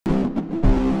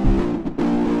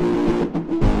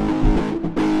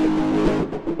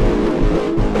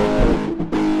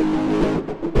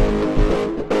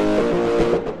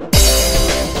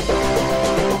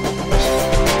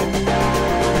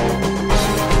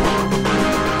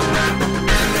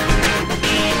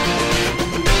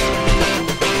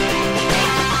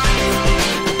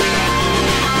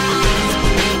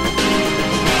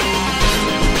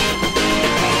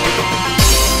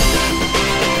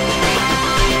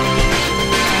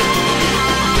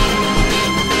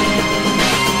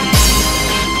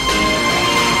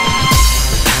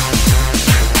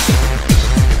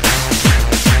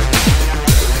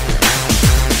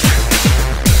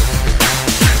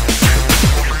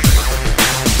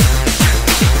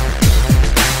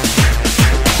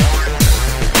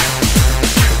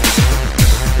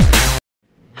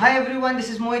everyone,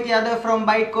 this is Mohit Yadav from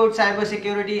Bytecode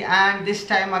Cybersecurity, and this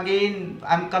time again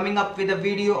I'm coming up with a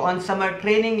video on summer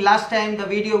training. Last time the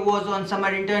video was on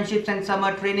summer internships and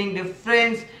summer training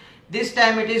difference. This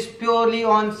time it is purely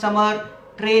on summer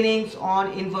trainings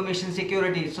on information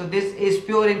security. So this is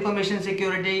pure information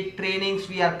security trainings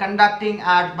we are conducting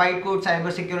at Bytecode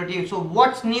Cybersecurity. So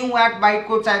what's new at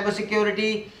Bytecode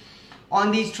Cybersecurity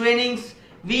on these trainings?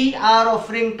 We are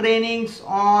offering trainings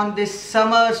on this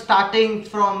summer starting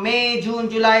from May, June,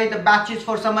 July. The batches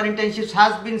for summer internships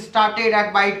has been started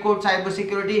at Bytecode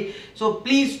Cybersecurity. So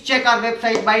please check our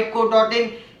website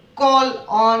bytecode.in. Call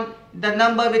on the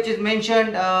number which is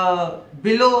mentioned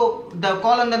below.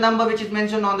 Call on the number which is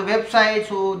mentioned on the website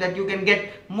so that you can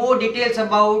get more details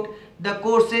about the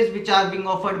courses which are being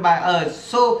offered by us.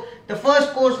 So the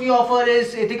first course we offer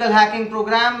is ethical hacking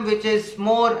program, which is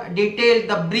more detailed,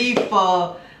 the brief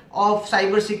of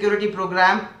cybersecurity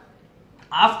program.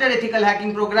 After ethical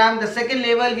hacking program, the second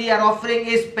level we are offering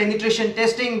is penetration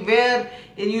testing, where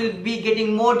you will be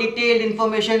getting more detailed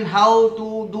information how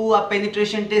to do a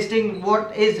penetration testing,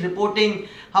 what is reporting,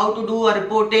 how to do a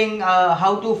reporting,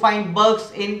 how to find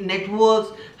bugs in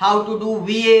networks, how to do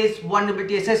VAs,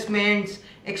 vulnerability assessments,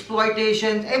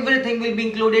 exploitations. Everything will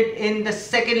be included in the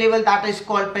second level, that is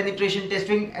called penetration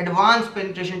testing, advanced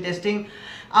penetration testing.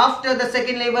 After the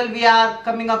second level, we are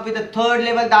coming up with a third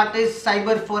level, that is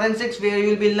cyber forensics, where you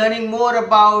will be learning more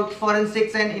about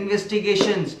forensics and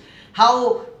investigations,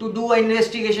 how to do an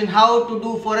investigation, how to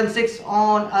do forensics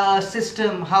on a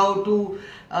system, how to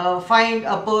find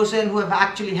a person who have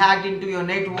actually hacked into your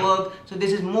network. So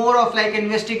this is more of like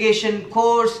investigation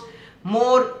course.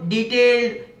 More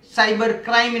detailed cyber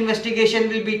crime investigation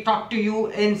will be taught to you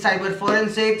in cyber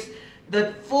forensics.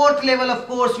 The fourth level of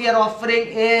course we are offering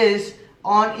is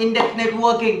on in-depth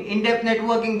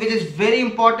networking, which is very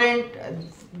important.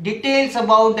 Details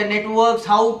about the networks,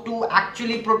 how to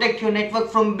actually protect your network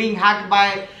from being hacked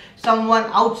by someone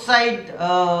outside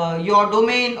your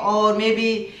domain or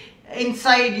maybe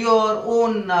inside your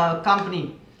own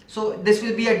company. So this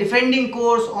will be a defending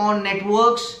course on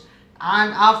networks.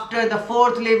 And after the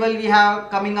fourth level, we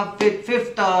have coming up with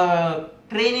fifth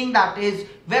training, that is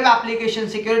web application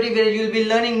security, where you will be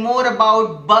learning more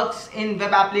about bugs in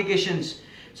web applications.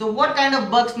 So what kind of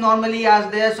bugs normally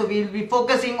are there? So we will be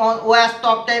focusing on OS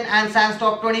top 10 and SANS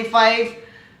top 25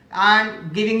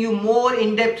 and giving you more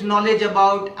in-depth knowledge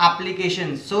about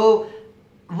applications. So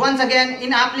once again,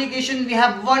 in application we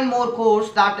have one more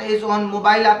course, that is on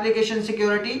mobile application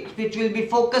security, which will be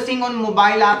focusing on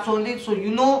mobile apps only. So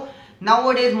you know,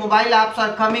 nowadays mobile apps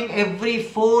are coming, every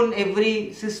phone,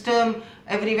 every system,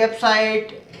 every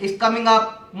website is coming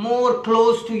up more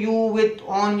close to you with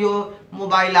on your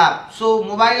mobile app. So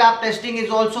mobile app testing is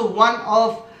also one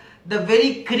of the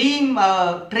very cream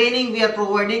training we are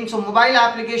providing. So mobile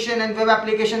application and web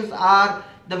applications are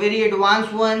the very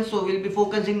advanced ones. So we'll be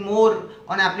focusing more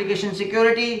on application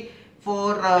security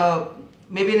for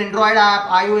maybe an Android app,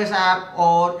 iOS app,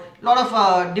 or lot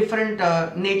of different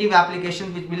native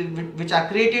applications which are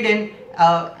created in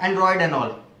Android and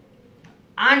all.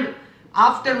 And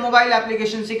after mobile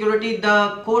application security,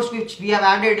 the course which we have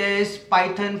added is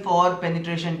Python for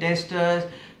penetration testers.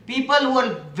 People who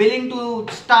are willing to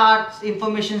start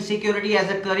information security as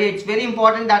a career, it's very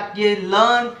important that they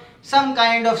learn some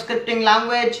kind of scripting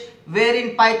language,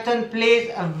 wherein Python plays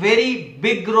a very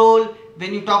big role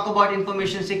when you talk about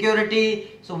information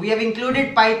security. So we have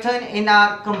included Python in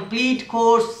our complete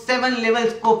course, 7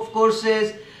 levels of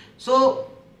courses. So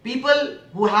people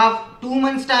who have 2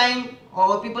 months time,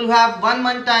 or people who have 1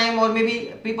 month time, or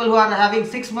maybe people who are having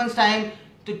 6 months time,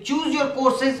 to choose your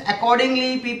courses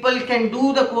accordingly. People can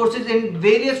do the courses in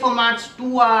various formats,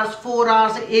 2 hours, 4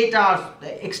 hours, 8 hours.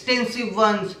 The extensive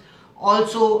ones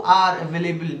also are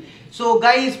available. So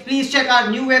guys, please check our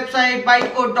new website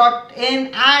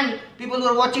bytecode.in, and people who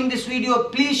are watching this video,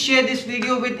 please share this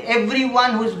video with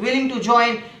everyone who is willing to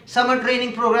join summer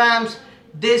training programs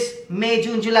this May,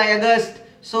 June, July, August.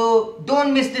 So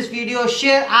don't miss this video.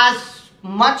 Share as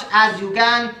much as you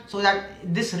can so that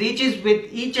this reaches with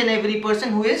each and every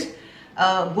person who is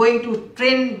going to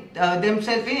train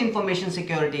themselves in information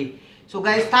security. So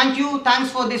guys, thank you. Thanks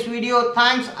for this video.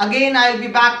 Thanks again. I'll be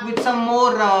back with some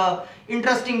more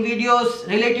interesting videos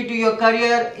related to your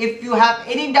career. If you have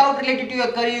any doubt related to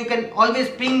your career, you can always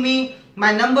ping me.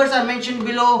 My numbers are mentioned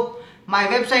below. My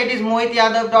website is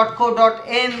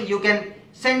mohitYadav.co.in. You can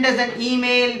send us an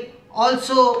email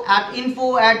also at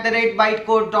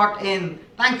info@bytecode.in.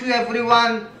 Thank you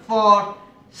everyone for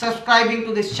subscribing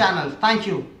to this channel. Thank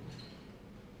you.